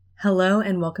Hello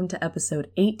and welcome to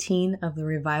episode 18 of the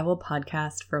Revival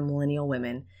Podcast for Millennial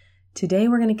Women. Today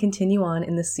we're going to continue on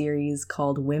in the series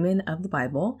called Women of the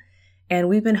Bible, and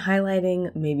we've been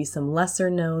highlighting maybe some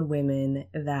lesser known women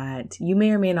that you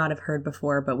may or may not have heard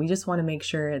before, but we just want to make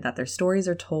sure that their stories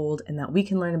are told and that we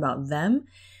can learn about them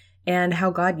and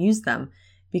how God used them,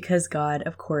 because God,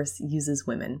 of course, uses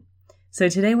women. So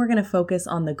today we're going to focus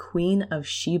on the Queen of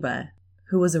Sheba,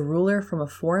 who was a ruler from a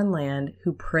foreign land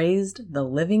who praised the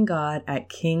living God at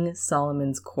King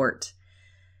Solomon's court.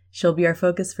 She'll be our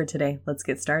focus for today. Let's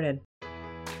get started.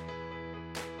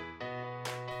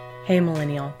 Hey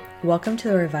Millennial, welcome to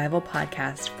the Revival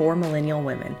Podcast for Millennial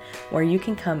Women, where you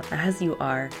can come as you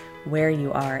are, where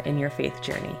you are in your faith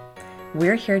journey.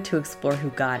 We're here to explore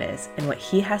who God is and what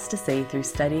He has to say through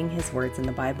studying His words in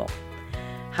the Bible.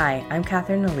 Hi, I'm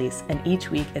Catherine Elise, and each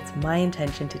week it's my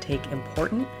intention to take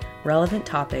important, relevant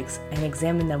topics and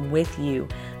examine them with you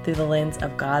through the lens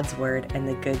of God's Word and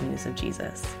the good news of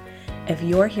Jesus. If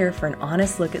you're here for an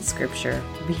honest look at Scripture,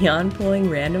 beyond pulling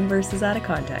random verses out of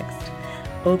context,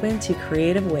 open to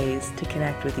creative ways to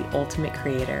connect with the ultimate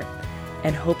Creator,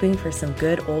 and hoping for some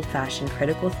good old-fashioned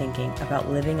critical thinking about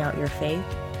living out your faith,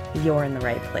 you're in the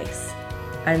right place.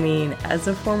 I mean, as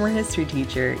a former history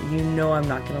teacher, you know I'm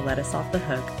not going to let us off the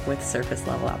hook with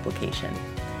surface-level application.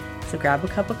 So grab a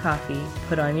cup of coffee,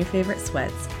 put on your favorite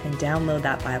sweats, and download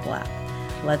that Bible app.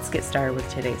 Let's get started with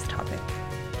today's topic.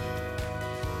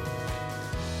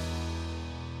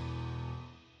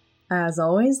 As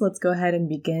always, let's go ahead and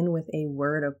begin with a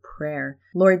word of prayer.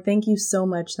 Lord, thank you so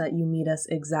much that you meet us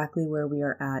exactly where we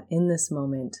are at in this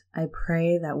moment. I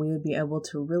pray that we would be able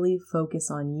to really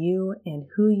focus on you and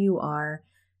who you are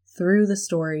through the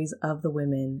stories of the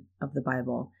women of the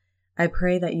Bible. I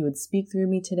pray that you would speak through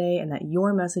me today and that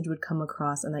your message would come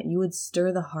across and that you would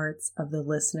stir the hearts of the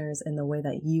listeners in the way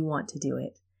that you want to do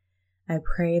it. I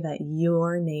pray that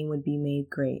your name would be made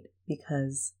great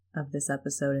because of this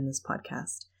episode and this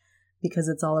podcast, because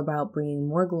it's all about bringing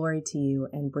more glory to you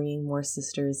and bringing more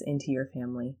sisters into your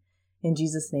family. In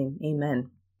Jesus' name,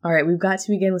 amen. All right, we've got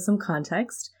to begin with some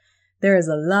context. There is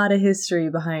a lot of history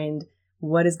behind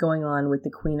what is going on with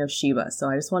the Queen of Sheba. So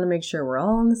I just want to make sure we're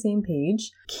all on the same page.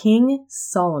 King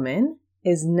Solomon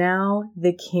is now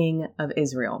the king of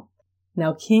Israel.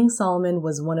 Now, King Solomon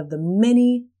was one of the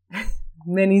many,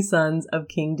 many sons of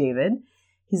King David.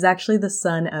 He's actually the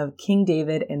son of King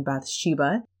David and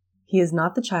Bathsheba. He is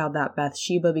not the child that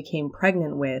Bathsheba became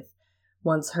pregnant with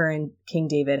once her and King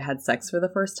David had sex for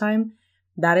the first time.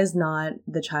 That is not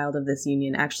the child of this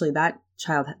union. Actually, that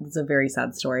child is a very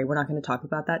sad story. We're not going to talk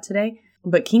about that today.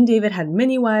 But King David had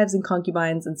many wives and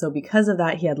concubines, and so because of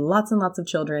that, he had lots and lots of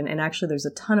children, and actually there's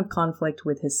a ton of conflict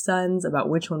with his sons about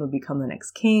which one would become the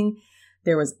next king.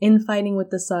 There was infighting with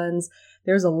the sons.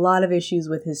 There's a lot of issues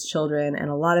with his children,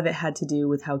 and a lot of it had to do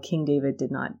with how King David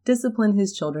did not discipline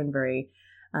his children very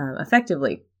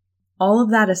effectively. All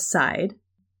of that aside,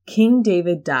 King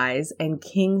David dies, and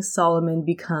King Solomon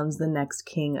becomes the next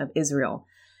king of Israel.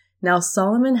 Now,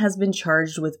 Solomon has been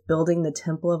charged with building the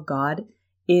temple of God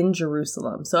in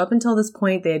Jerusalem. So up until this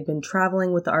point, they had been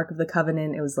traveling with the Ark of the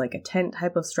Covenant. It was like a tent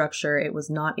type of structure. It was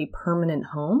not a permanent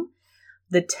home.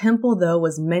 The temple, though,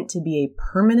 was meant to be a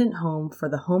permanent home for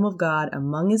the home of God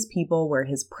among his people, where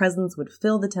his presence would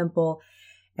fill the temple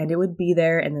and it would be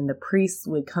there. And then the priests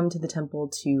would come to the temple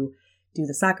to do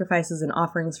the sacrifices and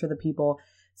offerings for the people.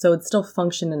 So it still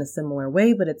functioned in a similar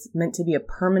way, but it's meant to be a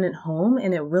permanent home.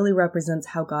 And it really represents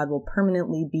how God will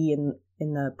permanently be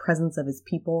in the presence of his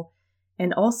people,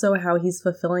 and also how he's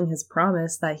fulfilling his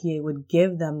promise that he would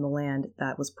give them the land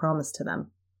that was promised to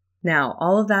them. Now,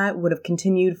 all of that would have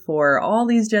continued for all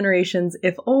these generations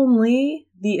if only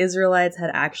the Israelites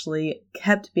had actually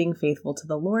kept being faithful to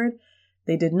the Lord.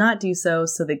 They did not do so,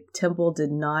 so the temple did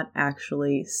not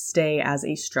actually stay as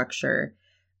a structure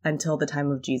until the time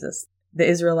of Jesus. The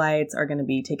Israelites are going to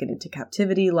be taken into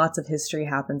captivity. Lots of history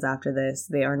happens after this.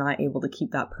 They are not able to keep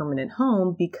that permanent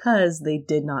home because they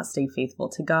did not stay faithful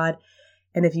to God.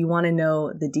 And if you want to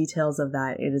know the details of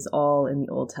that, it is all in the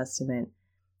Old Testament.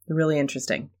 Really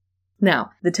interesting.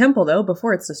 Now, the temple, though,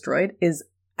 before it's destroyed, is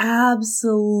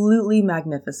absolutely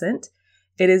magnificent.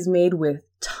 It is made with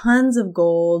tons of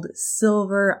gold,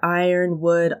 silver, iron,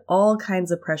 wood, all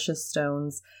kinds of precious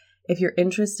stones. If you're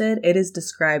interested, it is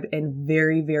described in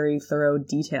very, very thorough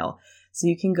detail. So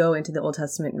you can go into the Old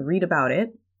Testament and read about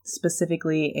it,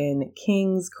 specifically in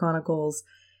Kings, Chronicles,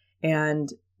 and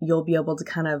you'll be able to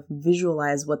kind of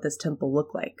visualize what this temple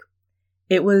looked like.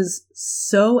 It was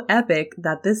so epic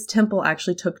that this temple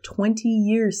actually took 20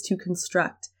 years to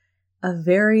construct. A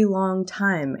very long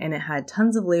time, and it had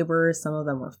tons of laborers. Some of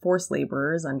them were forced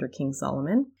laborers under King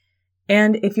Solomon.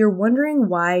 And if you're wondering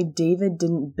why David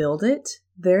didn't build it,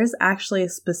 there's actually a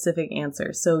specific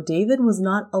answer. So David was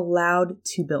not allowed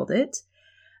to build it.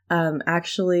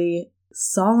 Actually,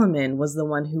 Solomon was the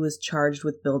one who was charged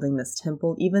with building this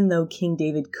temple. Even though King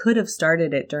David could have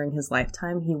started it during his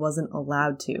lifetime, he wasn't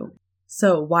allowed to.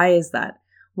 So why is that?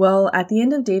 Well, at the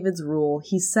end of David's rule,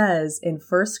 he says in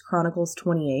 1 Chronicles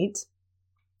 28,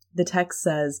 the text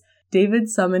says, David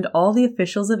summoned all the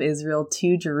officials of Israel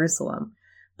to Jerusalem.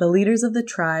 The leaders of the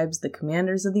tribes, the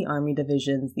commanders of the army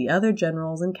divisions, the other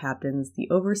generals and captains, the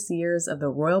overseers of the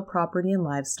royal property and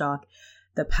livestock,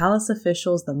 the palace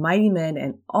officials, the mighty men,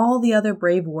 and all the other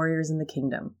brave warriors in the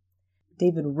kingdom.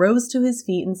 David rose to his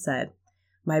feet and said,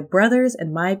 My brothers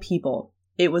and my people,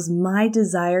 it was my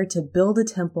desire to build a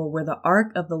temple where the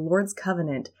ark of the Lord's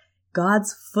covenant,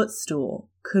 God's footstool,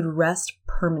 could rest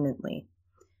permanently.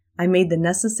 I made the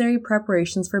necessary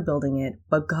preparations for building it,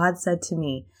 but God said to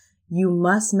me, You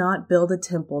must not build a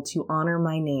temple to honor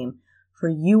my name, for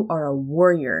you are a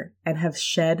warrior and have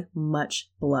shed much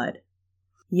blood.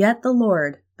 Yet the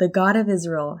Lord, the God of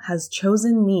Israel, has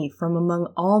chosen me from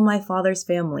among all my father's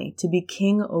family to be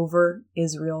king over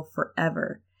Israel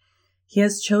forever. He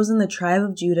has chosen the tribe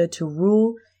of Judah to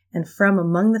rule, and from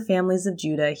among the families of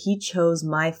Judah he chose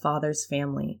my father's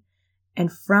family.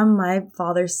 And from my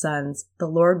father's sons the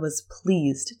Lord was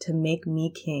pleased to make me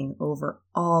king over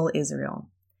all Israel.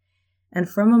 And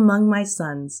from among my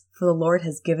sons, for the Lord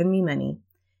has given me many,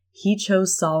 he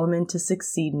chose Solomon to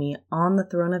succeed me on the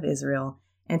throne of Israel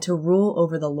and to rule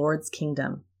over the Lord's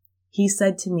kingdom. He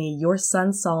said to me, Your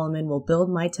son Solomon will build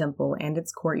my temple and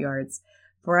its courtyards,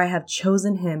 for I have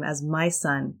chosen him as my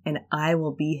son, and I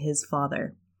will be his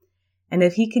father. And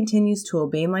if he continues to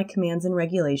obey my commands and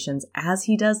regulations as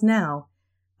he does now,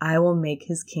 I will make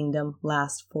his kingdom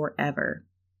last forever.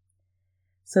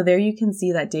 So there you can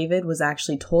see that David was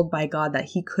actually told by God that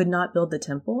he could not build the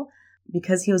temple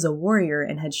because he was a warrior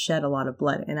and had shed a lot of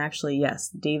blood. And actually, yes,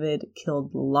 David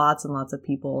killed lots and lots of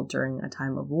people during a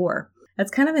time of war.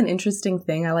 That's kind of an interesting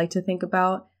thing I like to think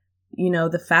about. You know,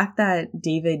 the fact that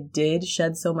David did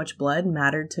shed so much blood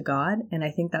mattered to God. And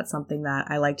I think that's something that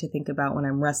I like to think about when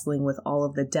I'm wrestling with all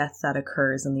of the death that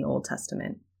occurs in the Old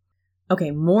Testament.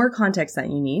 Okay, more context that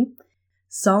you need.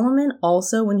 Solomon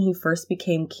also, when he first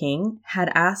became king, had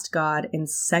asked God in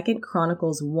 2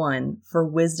 Chronicles 1 for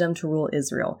wisdom to rule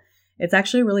Israel. It's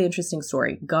actually a really interesting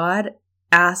story. God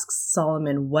asks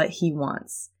Solomon what he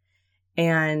wants.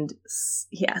 And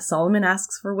yeah, Solomon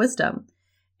asks for wisdom.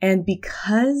 And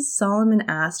because Solomon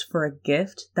asked for a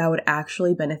gift that would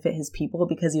actually benefit his people,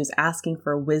 because he was asking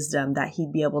for wisdom that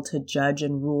he'd be able to judge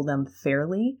and rule them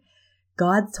fairly,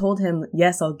 God told him,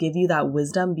 yes, I'll give you that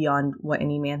wisdom beyond what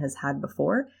any man has had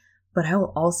before, but I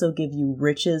will also give you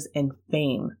riches and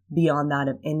fame beyond that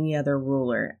of any other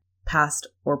ruler, past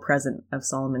or present, of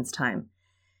Solomon's time.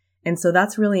 And so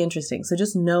that's really interesting. So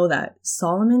just know that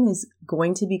Solomon is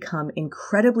going to become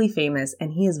incredibly famous,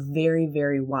 and he is very,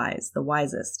 very wise, the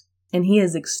wisest. And he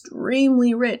is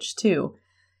extremely rich too.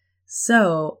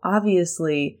 So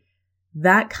obviously,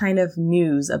 that kind of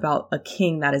news about a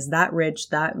king that is that rich,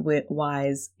 that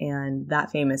wise, and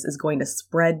that famous is going to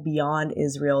spread beyond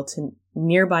Israel to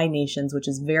nearby nations, which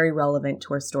is very relevant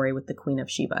to our story with the Queen of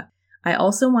Sheba. I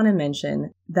also want to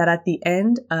mention that at the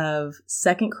end of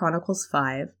 2 Chronicles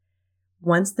 5,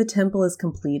 once the temple is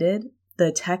completed,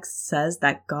 the text says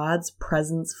that God's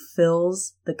presence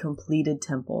fills the completed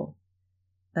temple,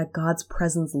 that God's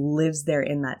presence lives there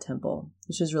in that temple,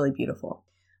 which is really beautiful.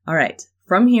 All right.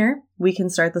 From here, we can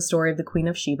start the story of the Queen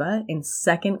of Sheba in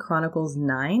 2 Chronicles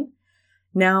 9.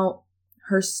 Now,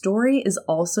 her story is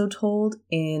also told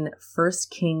in 1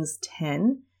 Kings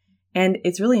 10. And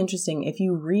it's really interesting. If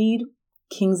you read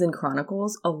Kings and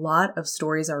Chronicles, a lot of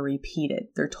stories are repeated.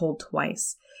 They're told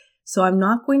twice. So I'm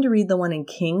not going to read the one in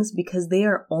Kings because they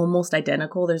are almost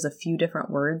identical. There's a few different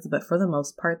words, but for the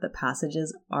most part, the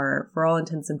passages are, for all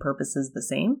intents and purposes, the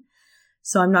same.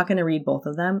 So I'm not going to read both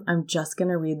of them. I'm just going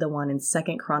to read the one in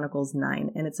 2 Chronicles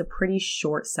 9, and it's a pretty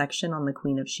short section on the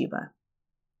Queen of Sheba.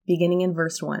 Beginning in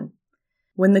verse 1.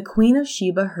 When the Queen of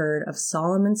Sheba heard of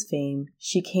Solomon's fame,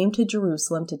 she came to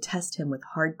Jerusalem to test him with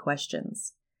hard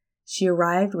questions. She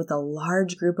arrived with a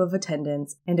large group of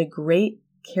attendants and a great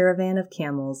caravan of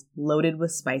camels loaded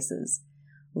with spices,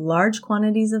 large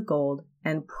quantities of gold,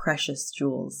 and precious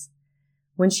jewels.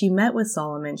 When she met with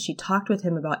Solomon, she talked with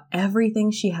him about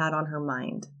everything she had on her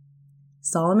mind.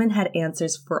 Solomon had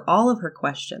answers for all of her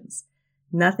questions.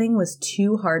 Nothing was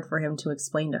too hard for him to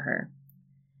explain to her.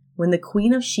 When the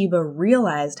Queen of Sheba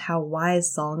realized how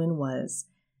wise Solomon was,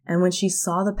 and when she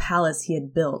saw the palace he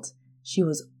had built, she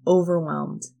was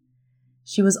overwhelmed.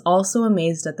 She was also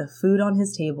amazed at the food on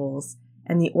his tables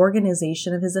and the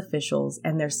organization of his officials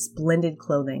and their splendid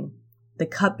clothing, the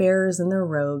cupbearers in their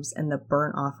robes, and the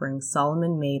burnt offerings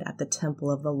Solomon made at the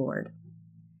temple of the Lord.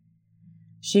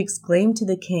 She exclaimed to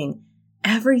the king,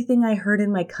 "Everything I heard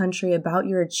in my country about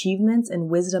your achievements and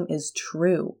wisdom is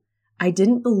true. I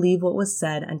didn't believe what was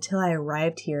said until I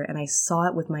arrived here and I saw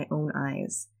it with my own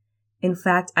eyes. In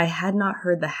fact, I had not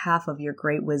heard the half of your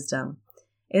great wisdom.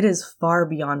 It is far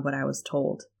beyond what I was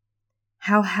told.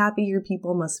 How happy your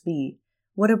people must be.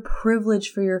 What a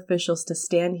privilege for your officials to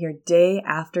stand here day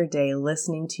after day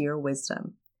listening to your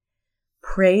wisdom.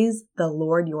 Praise the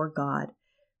Lord your God,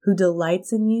 who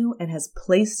delights in you and has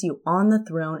placed you on the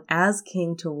throne as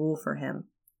king to rule for him,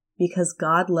 because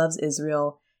God loves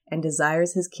Israel and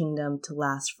desires his kingdom to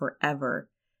last forever.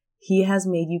 He has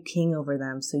made you king over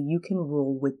them so you can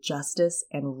rule with justice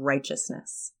and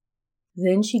righteousness."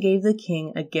 Then she gave the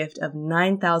king a gift of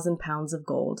 9,000 pounds of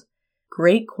gold,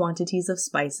 great quantities of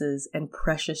spices, and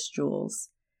precious jewels.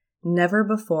 Never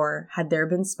before had there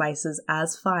been spices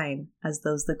as fine as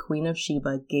those the Queen of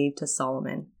Sheba gave to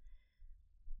Solomon.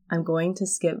 I'm going to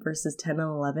skip verses 10 and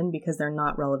 11 because they're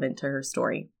not relevant to her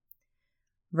story.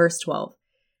 Verse 12.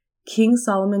 King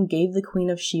Solomon gave the Queen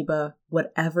of Sheba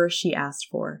whatever she asked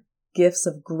for, gifts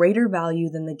of greater value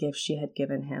than the gifts she had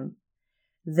given him.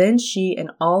 Then she and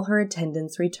all her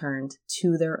attendants returned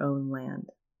to their own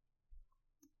land.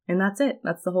 And that's it.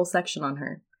 That's the whole section on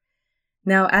her.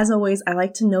 Now, as always, I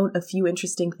like to note a few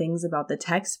interesting things about the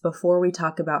text before we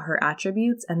talk about her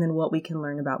attributes and then what we can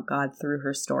learn about God through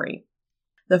her story.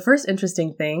 The first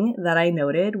interesting thing that I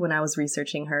noted when I was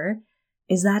researching her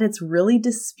is that it's really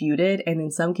disputed, and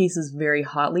in some cases very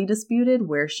hotly disputed,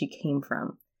 where she came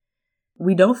from.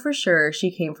 We know for sure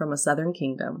she came from a southern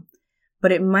kingdom,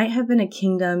 but it might have been a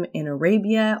kingdom in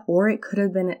Arabia, or it could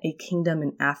have been a kingdom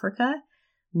in Africa.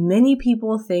 Many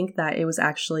people think that it was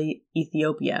actually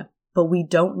Ethiopia, but we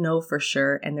don't know for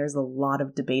sure, and there's a lot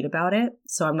of debate about it.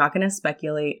 So I'm not going to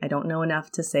speculate. I don't know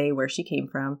enough to say where she came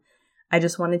from. I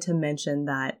just wanted to mention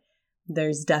that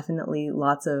there's definitely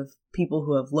lots of people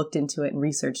who have looked into it and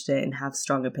researched it and have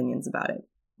strong opinions about it.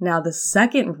 Now, the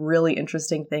second really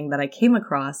interesting thing that I came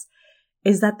across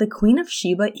is that the Queen of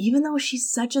Sheba, even though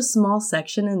she's such a small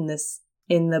section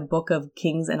in the book of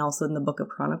Kings and also in the book of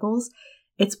Chronicles,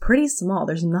 it's pretty small.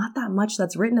 There's not that much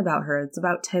that's written about her. It's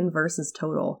about 10 verses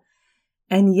total.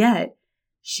 And yet,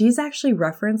 she's actually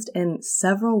referenced in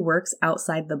several works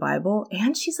outside the Bible,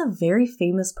 and she's a very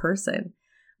famous person.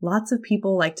 Lots of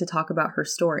people like to talk about her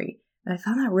story, and I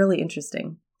found that really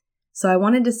interesting. So I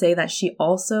wanted to say that she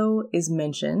also is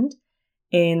mentioned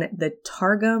in the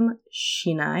Targum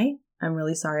Shinai. I'm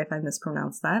really sorry if I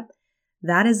mispronounced that.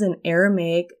 That is an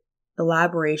Aramaic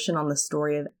elaboration on the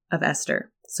story of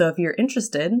Esther. So if you're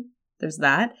interested, there's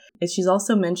that. She's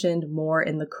also mentioned more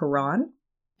in the Quran,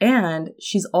 and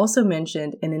she's also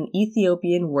mentioned in an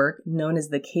Ethiopian work known as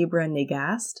the Kebra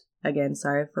Nagast. Again,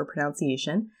 sorry for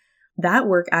pronunciation. That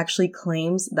work actually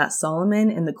claims that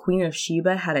Solomon and the Queen of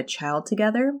Sheba had a child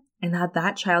together, and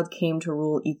that child came to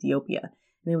rule Ethiopia.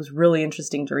 And it was really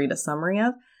interesting to read a summary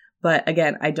of. But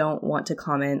again, I don't want to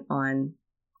comment on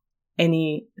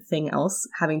anything else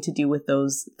having to do with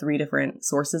those 3 different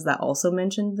sources that also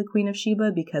mentioned the Queen of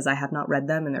Sheba because I have not read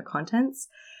them and their contents.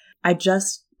 I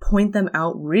just point them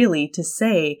out really to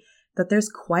say that there's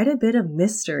quite a bit of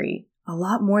mystery, a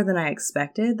lot more than I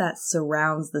expected, that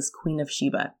surrounds this Queen of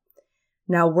Sheba.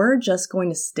 Now, we're just going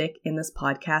to stick in this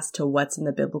podcast to what's in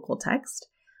the biblical text,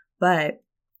 but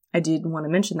I did want to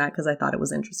mention that because I thought it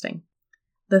was interesting.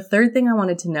 The third thing I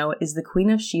wanted to note is the Queen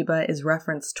of Sheba is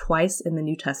referenced twice in the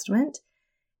New Testament,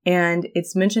 and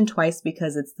it's mentioned twice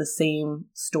because it's the same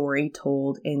story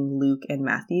told in Luke and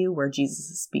Matthew where Jesus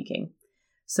is speaking.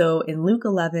 So in Luke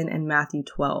 11 and Matthew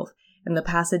 12, and the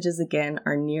passages again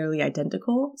are nearly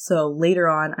identical. So later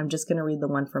on, I'm just going to read the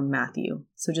one from Matthew.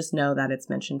 So just know that it's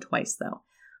mentioned twice though.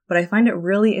 But I find it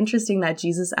really interesting that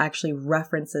Jesus actually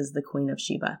references the Queen of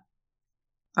Sheba.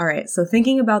 All right, so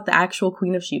thinking about the actual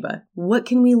Queen of Sheba, what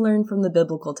can we learn from the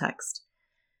biblical text?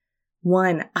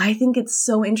 1, I think it's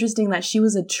so interesting that she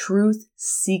was a truth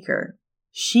seeker.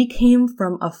 She came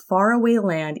from a faraway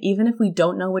land, even if we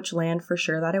don't know which land for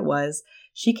sure that it was.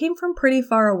 She came from pretty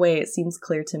far away, it seems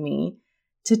clear to me,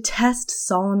 to test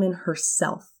Solomon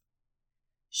herself.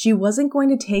 She wasn't going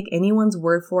to take anyone's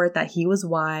word for it that he was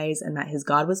wise and that his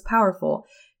God was powerful.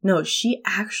 No, she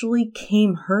actually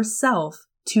came herself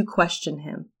to question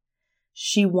him.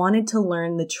 She wanted to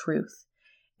learn the truth,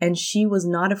 and she was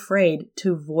not afraid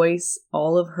to voice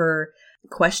all of her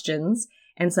questions.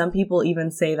 And some people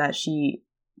even say that she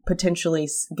potentially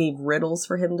gave riddles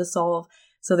for him to solve.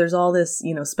 So there's all this,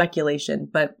 speculation,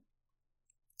 but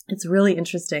it's really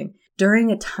interesting.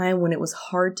 During a time when it was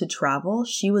hard to travel,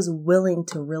 she was willing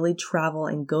to really travel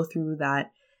and go through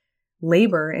that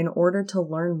labor in order to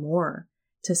learn more,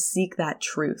 to seek that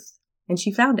truth. And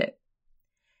she found it.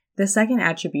 The second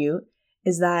attribute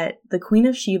is that the Queen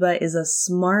of Sheba is a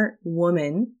smart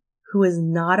woman who is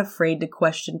not afraid to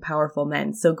question powerful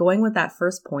men. So going with that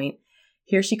first point,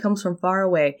 here she comes from far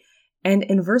away. And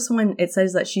in verse 1, it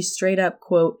says that she straight up,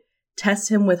 quote, tests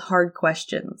him with hard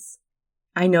questions.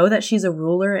 I know that she's a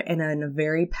ruler and in a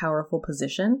very powerful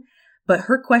position, but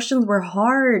her questions were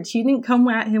hard. She didn't come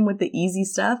at him with the easy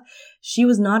stuff. She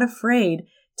was not afraid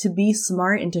to be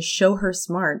smart and to show her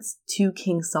smarts to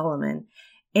King Solomon.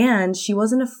 And she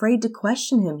wasn't afraid to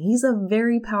question him. He's a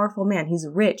very powerful man. He's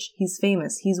rich. He's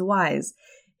famous. He's wise.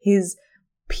 His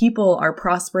people are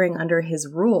prospering under his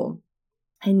rule.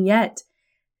 And yet,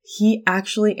 he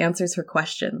actually answers her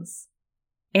questions.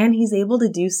 And he's able to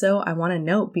do so, I want to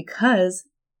note, because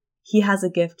he has a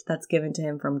gift that's given to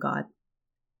him from God.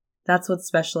 That's what's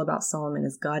special about Solomon,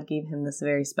 is God gave him this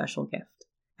very special gift.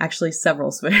 Actually,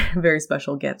 several very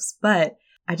special gifts. But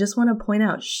I just want to point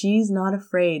out, she's not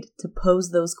afraid to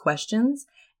pose those questions,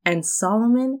 and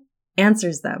Solomon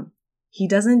answers them. He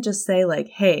doesn't just say like,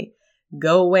 hey,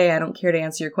 go away. I don't care to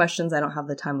answer your questions. I don't have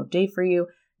the time of day for you.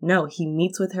 No, he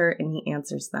meets with her and he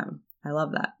answers them. I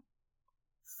love that.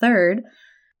 Third,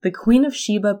 the Queen of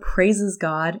Sheba praises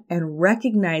God and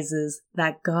recognizes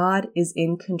that God is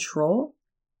in control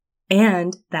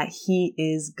and that he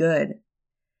is good.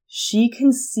 She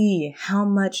can see how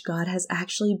much God has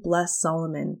actually blessed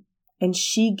Solomon, and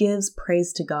she gives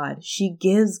praise to God. She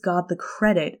gives God the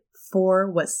credit for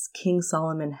what King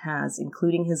Solomon has,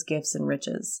 including his gifts and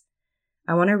riches.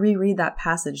 I want to reread that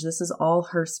passage. This is all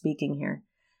her speaking here.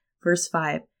 Verse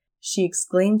 5, she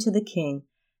exclaimed to the king,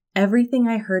 "Everything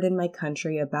I heard in my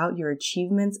country about your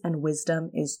achievements and wisdom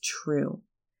is true.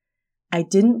 I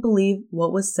didn't believe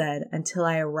what was said until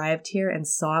I arrived here and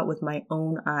saw it with my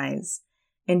own eyes.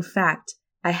 In fact,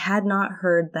 I had not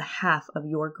heard the half of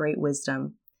your great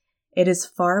wisdom. It is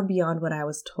far beyond what I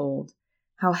was told.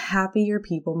 How happy your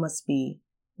people must be.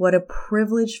 What a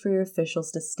privilege for your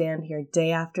officials to stand here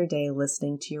day after day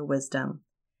listening to your wisdom."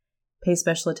 Pay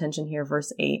special attention here,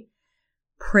 verse 8.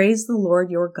 Praise the Lord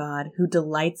your God, who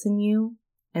delights in you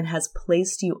and has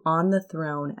placed you on the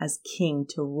throne as king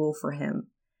to rule for him.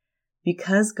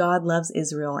 Because God loves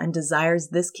Israel and desires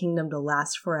this kingdom to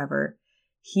last forever,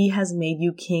 he has made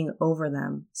you king over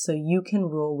them, so you can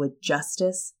rule with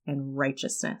justice and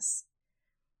righteousness.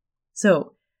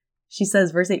 So she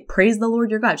says, verse 8, praise the Lord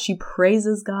your God. She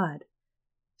praises God.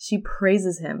 She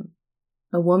praises him.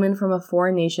 A woman from a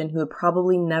foreign nation who had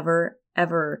probably never,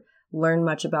 ever learned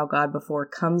much about God before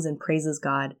comes and praises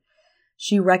God.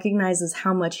 She recognizes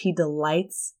how much he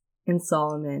delights in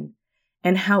Solomon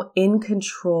and how in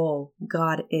control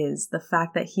God is. The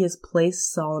fact that he has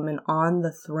placed Solomon on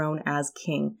the throne as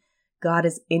king. God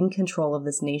is in control of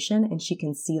this nation, and she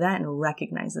can see that and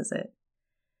recognizes it.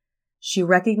 She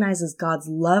recognizes God's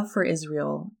love for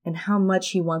Israel and how much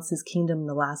he wants his kingdom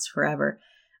to last forever.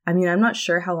 I mean, I'm not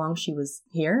sure how long she was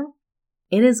here.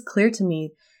 It is clear to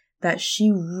me that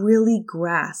she really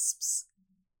grasps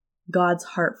God's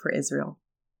heart for Israel.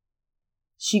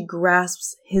 She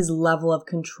grasps his level of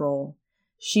control.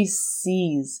 She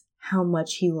sees how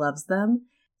much he loves them,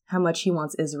 how much he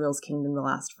wants Israel's kingdom to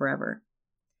last forever.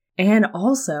 And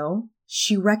also,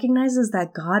 she recognizes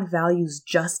that God values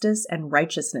justice and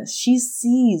righteousness. She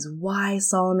sees why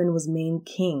Solomon was made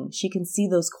king. She can see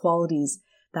those qualities,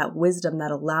 that wisdom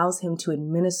that allows him to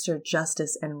administer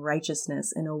justice and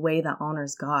righteousness in a way that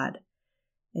honors God.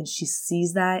 And she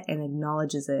sees that and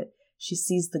acknowledges it. She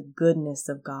sees the goodness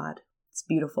of God. It's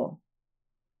beautiful.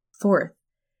 Fourth,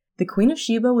 the Queen of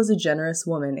Sheba was a generous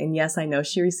woman. And yes, I know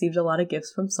she received a lot of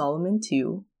gifts from Solomon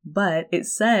too, but it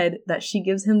said that she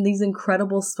gives him these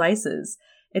incredible spices.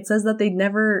 It says that they'd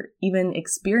never even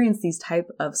experienced these type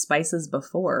of spices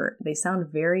before. They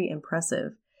sound very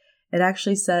impressive. It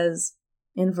actually says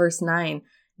in verse 9,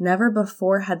 never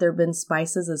before had there been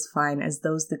spices as fine as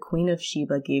those the Queen of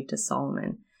Sheba gave to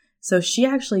Solomon. So she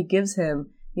actually gives him,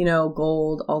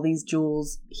 gold, all these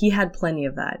jewels. He had plenty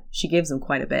of that. She gives him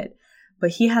quite a bit,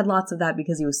 but he had lots of that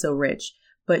because he was so rich.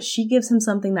 But she gives him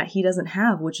something that he doesn't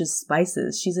have, which is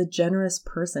spices. She's a generous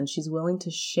person. She's willing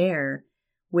to share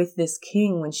with this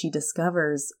king when she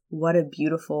discovers what a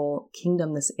beautiful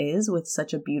kingdom this is with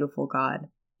such a beautiful God,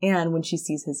 and when she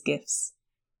sees his gifts.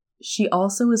 She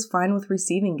also is fine with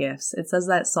receiving gifts. It says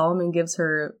that Solomon gives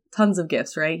her tons of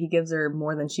gifts, right? He gives her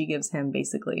more than she gives him,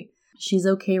 basically. She's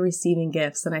okay receiving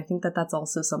gifts, and I think that that's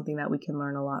also something that we can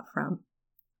learn a lot from.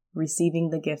 receiving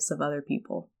the gifts of other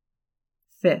people.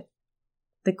 Fifth,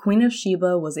 the Queen of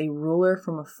Sheba was a ruler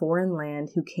from a foreign land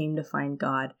who came to find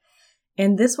God.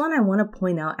 And this one I want to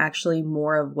point out actually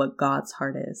more of what God's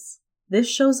heart is. This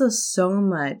shows us so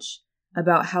much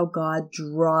about how God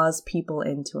draws people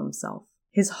into himself.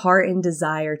 His heart and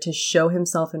desire to show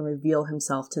himself and reveal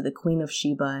himself to the Queen of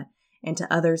Sheba and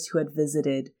to others who had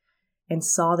visited and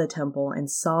saw the temple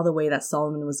and saw the way that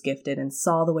Solomon was gifted and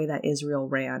saw the way that Israel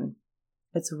ran.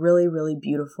 It's really, really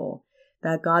beautiful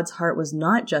that God's heart was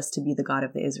not just to be the God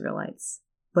of the Israelites,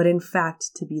 but in fact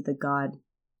to be the God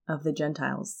of the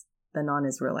Gentiles, the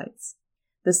non-Israelites.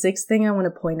 The sixth thing I want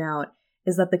to point out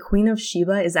is that the Queen of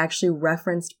Sheba is actually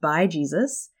referenced by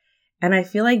Jesus, and I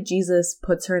feel like Jesus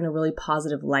puts her in a really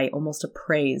positive light, almost a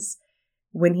praise,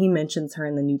 when he mentions her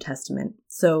in the New Testament.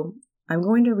 So I'm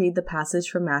going to read the passage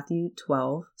from Matthew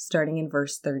 12, starting in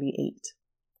verse 38.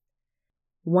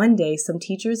 One day, some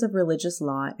teachers of religious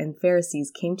law and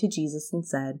Pharisees came to Jesus and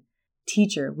said,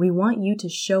 "Teacher, we want you to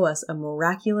show us a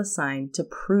miraculous sign to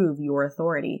prove your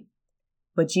authority."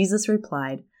 But Jesus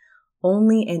replied,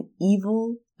 "Only an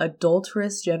evil,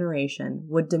 adulterous generation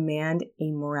would demand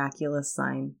a miraculous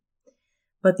sign.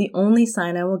 But the only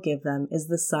sign I will give them is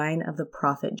the sign of the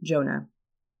prophet Jonah.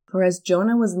 For as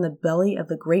Jonah was in the belly of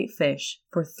the great fish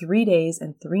for 3 days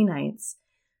and 3 nights,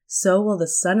 so will the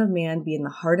Son of Man be in the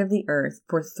heart of the earth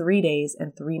for 3 days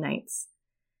and 3 nights.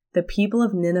 The people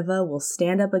of Nineveh will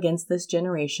stand up against this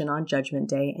generation on Judgment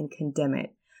Day and condemn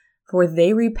it, for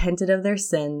they repented of their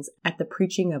sins at the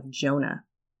preaching of Jonah.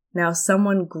 Now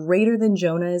someone greater than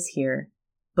Jonah is here,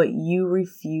 but you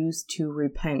refuse to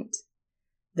repent.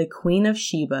 The Queen of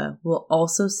Sheba will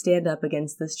also stand up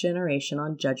against this generation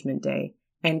on Judgment Day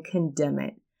and condemn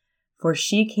it, for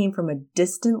she came from a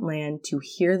distant land to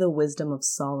hear the wisdom of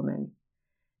Solomon.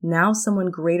 Now someone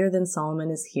greater than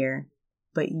Solomon is here,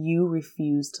 but you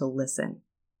refuse to listen."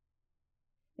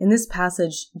 In this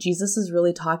passage, Jesus is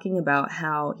really talking about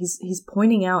how he's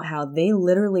pointing out how they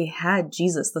literally had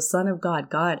Jesus, the Son of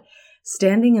God,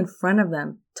 standing in front of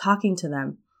them, talking to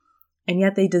them, and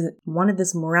yet they wanted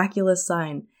this miraculous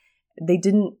sign. They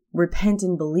didn't repent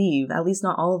and believe, at least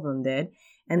not all of them did.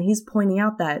 And he's pointing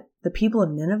out that the people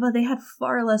of Nineveh, they had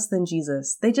far less than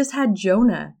Jesus. They just had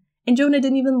Jonah, and Jonah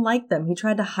didn't even like them. He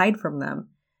tried to hide from them,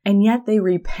 and yet they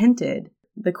repented.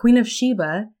 The Queen of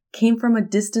Sheba came from a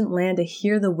distant land to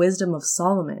hear the wisdom of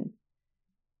Solomon.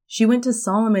 She went to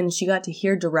Solomon and she got to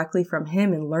hear directly from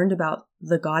him and learned about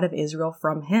the God of Israel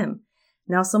from him.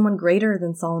 Now someone greater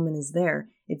than Solomon is there.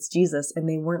 It's Jesus, and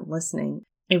they weren't listening.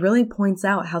 It really points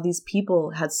out how these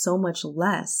people had so much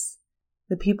less.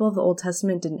 The people of the Old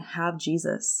Testament didn't have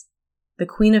Jesus. The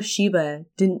Queen of Sheba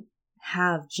didn't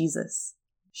have Jesus.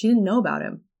 She didn't know about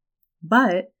him.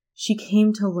 But she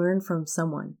came to learn from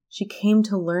someone. She came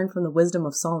to learn from the wisdom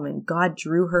of Solomon. God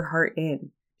drew her heart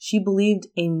in. She believed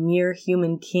a mere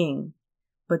human king,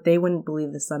 but they wouldn't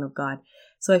believe the Son of God.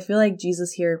 So I feel like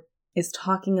Jesus here is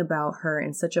talking about her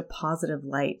in such a positive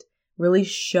light, really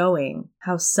showing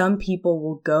how some people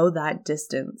will go that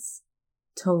distance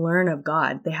to learn of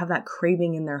God. They have that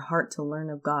craving in their heart to learn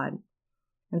of God.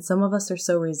 And some of us are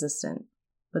so resistant,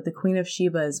 but the Queen of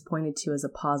Sheba is pointed to as a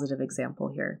positive example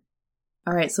here.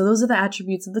 All right, so those are the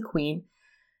attributes of the queen.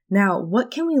 Now,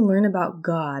 what can we learn about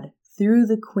God through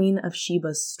the Queen of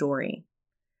Sheba's story?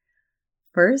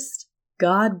 First,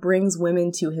 God brings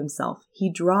women to himself.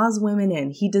 He draws women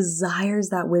in. He desires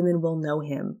that women will know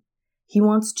him. He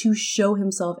wants to show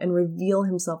himself and reveal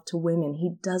himself to women.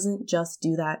 He doesn't just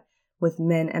do that with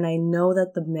men. And I know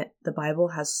that the Bible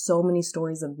has so many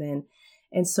stories of men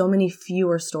and so many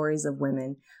fewer stories of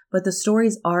women, but the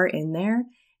stories are in there,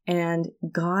 and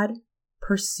God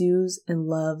pursues and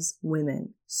loves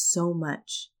women so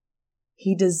much.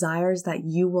 He desires that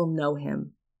you will know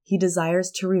him. He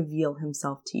desires to reveal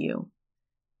himself to you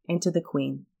and to the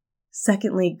queen.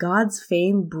 Secondly, God's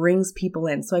fame brings people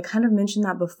in. So I kind of mentioned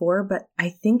that before, but I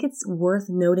think it's worth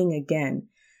noting again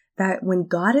that when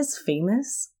God is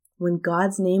famous, when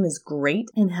God's name is great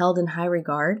and held in high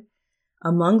regard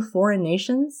among foreign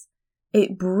nations,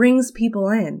 it brings people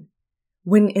in.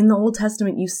 When in the Old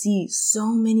Testament, you see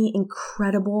so many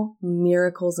incredible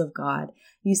miracles of God.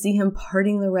 You see him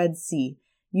parting the Red Sea.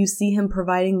 You see him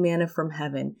providing manna from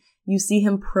heaven. You see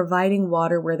him providing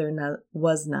water where there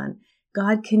was none.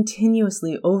 God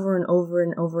continuously, over and over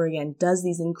and over again, does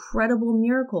these incredible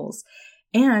miracles.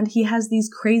 And he has these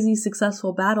crazy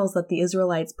successful battles that the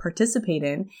Israelites participate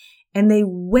in. And they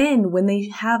win when they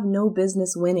have no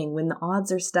business winning, when the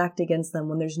odds are stacked against them,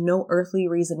 when there's no earthly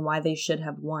reason why they should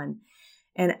have won.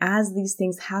 And as these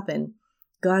things happen,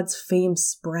 God's fame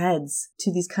spreads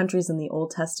to these countries in the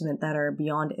Old Testament that are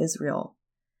beyond Israel.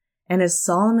 And as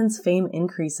Solomon's fame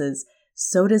increases,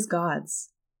 so does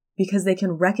God's, because they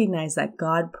can recognize that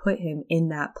God put him in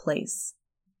that place.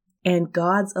 And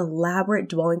God's elaborate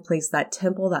dwelling place, that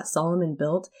temple that Solomon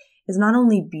built, is not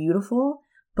only beautiful,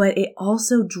 but it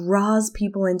also draws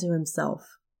people into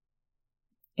himself.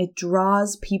 It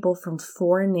draws people from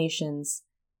foreign nations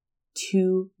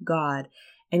to God.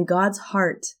 And God's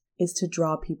heart is to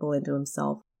draw people into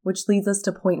himself, which leads us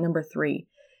to point number 3.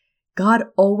 God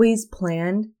always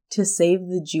planned to save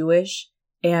the Jewish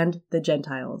and the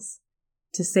Gentiles,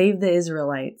 to save the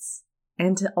Israelites,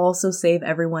 and to also save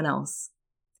everyone else.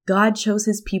 God chose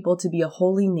his people to be a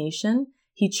holy nation.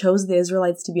 He chose the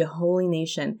Israelites to be a holy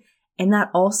nation. And that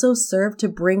also served to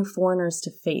bring foreigners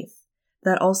to faith.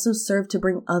 That also served to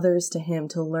bring others to him,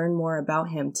 to learn more about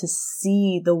him, to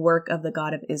see the work of the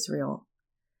God of Israel.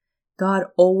 God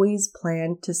always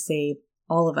planned to save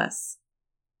all of us,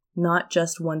 not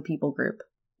just one people group.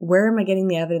 Where am I getting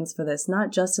the evidence for this?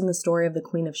 Not just in the story of the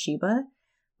Queen of Sheba,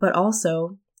 but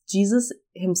also Jesus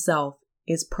himself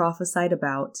is prophesied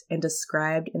about and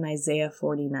described in Isaiah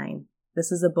 49.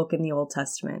 This is a book in the Old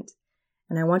Testament,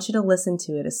 and I want you to listen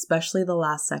to it, especially the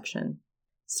last section.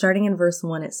 Starting in verse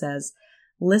 1, it says,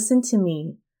 "Listen to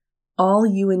me, all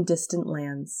you in distant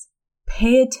lands.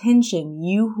 Pay attention,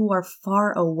 you who are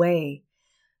far away.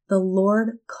 The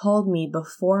Lord called me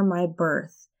before my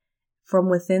birth. From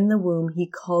within the womb he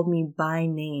called me by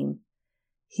name.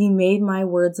 He made my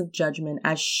words of judgment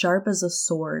as sharp as a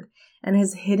sword and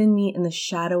has hidden me in the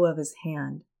shadow of his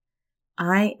hand.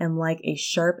 I am like a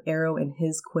sharp arrow in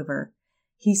his quiver.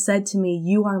 He said to me,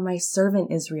 'You are my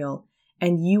servant Israel,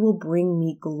 and you will bring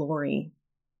me glory.'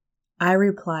 I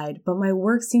replied, 'But my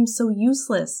work seems so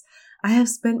useless. I have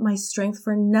spent my strength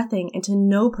for nothing and to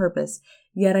no purpose,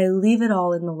 yet I leave it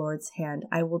all in the Lord's hand.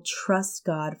 I will trust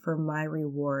God for my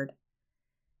reward.'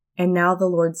 And now the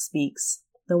Lord speaks,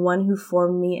 the one who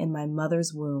formed me in my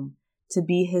mother's womb, to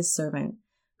be his servant,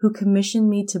 who commissioned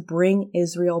me to bring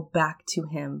Israel back to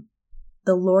him.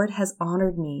 The Lord has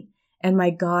honored me, and my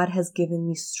God has given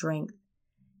me strength.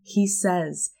 He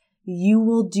says, 'You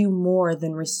will do more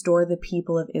than restore the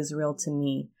people of Israel to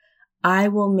me. I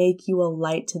will make you a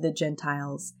light to the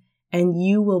Gentiles, and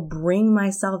you will bring my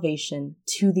salvation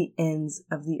to the ends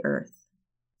of the earth.'"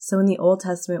 So in the Old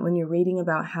Testament, when you're reading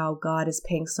about how God is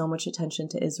paying so much attention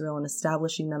to Israel and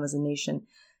establishing them as a nation,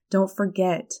 don't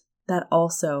forget that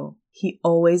also he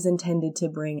always intended to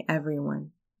bring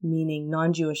everyone, meaning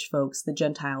non-Jewish folks, the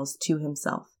Gentiles, to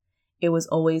himself. It was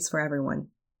always for everyone.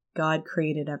 God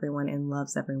created everyone and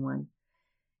loves everyone.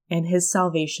 And his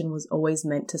salvation was always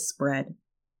meant to spread.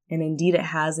 And indeed it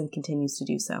has and continues to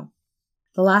do so.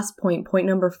 The last point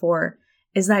number 4,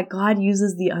 is that God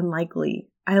uses the unlikely.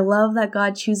 I love that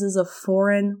God chooses a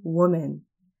foreign woman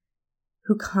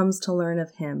who comes to learn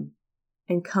of him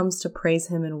and comes to praise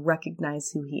him and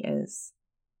recognize who he is.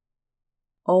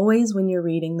 Always when you're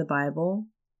reading the Bible,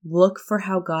 look for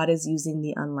how God is using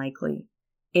the unlikely.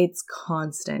 It's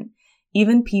constant.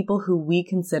 Even people who we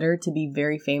consider to be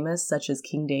very famous, such as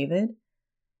King David,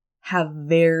 have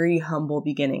very humble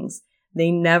beginnings.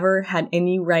 They never had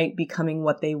any right becoming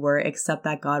what they were except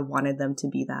that God wanted them to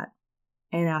be that.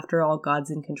 And after all, God's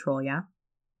in control, yeah?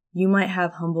 You might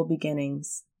have humble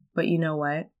beginnings, but you know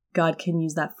what? God can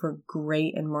use that for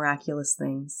great and miraculous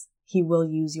things. He will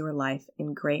use your life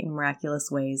in great and miraculous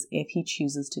ways if he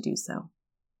chooses to do so.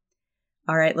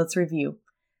 All right, let's review.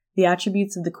 The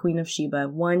attributes of the Queen of Sheba.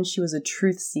 1, she was a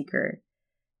truth seeker.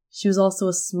 She was also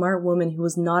a smart woman who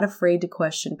was not afraid to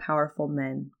question powerful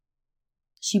men.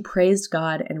 She praised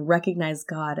God and recognized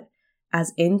God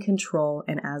as in control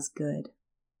and as good.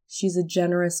 She's a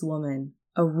generous woman,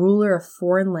 a ruler of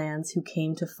foreign lands who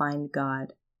came to find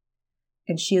God.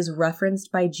 And she is referenced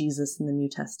by Jesus in the New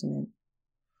Testament.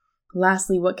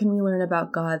 Lastly, what can we learn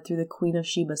about God through the Queen of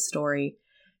Sheba story?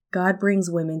 God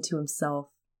brings women to himself.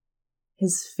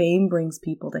 His fame brings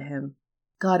people to him.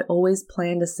 God always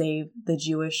planned to save the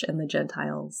Jewish and the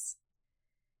Gentiles.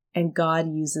 And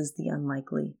God uses the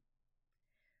unlikely.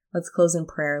 Let's close in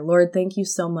prayer. Lord, thank you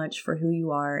so much for who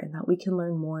you are and that we can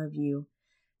learn more of you.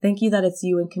 Thank you that it's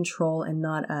you in control and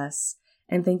not us.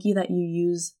 And thank you that you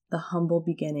use the humble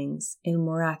beginnings in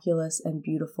miraculous and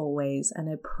beautiful ways. And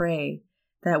I pray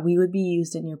that we would be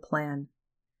used in your plan.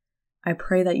 I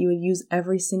pray that you would use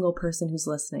every single person who's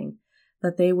listening,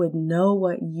 that they would know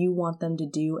what you want them to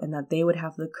do and that they would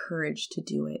have the courage to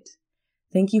do it.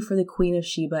 Thank you for the Queen of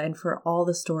Sheba and for all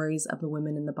the stories of the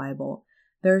women in the Bible.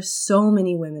 There are so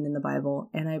many women in the Bible,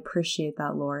 and I appreciate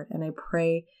that, Lord. And I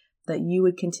pray that you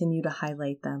would continue to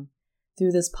highlight them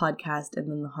through this podcast and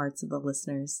in the hearts of the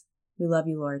listeners. We love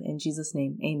you, Lord. In Jesus'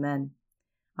 name, amen.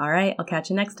 All right, I'll catch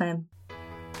you next time.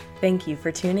 Thank you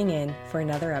for tuning in for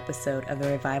another episode of the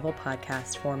Revival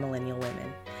Podcast for Millennial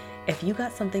Women. If you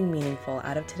got something meaningful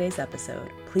out of today's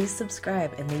episode, please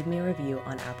subscribe and leave me a review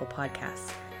on Apple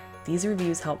Podcasts. These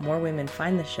reviews help more women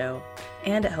find the show,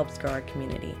 and it helps grow our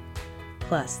community.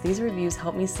 Plus, these reviews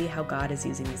help me see how God is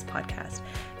using this podcast,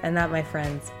 and that, my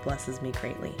friends, blesses me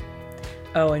greatly.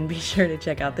 Oh, and be sure to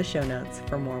check out the show notes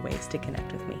for more ways to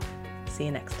connect with me. See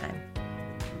you next time.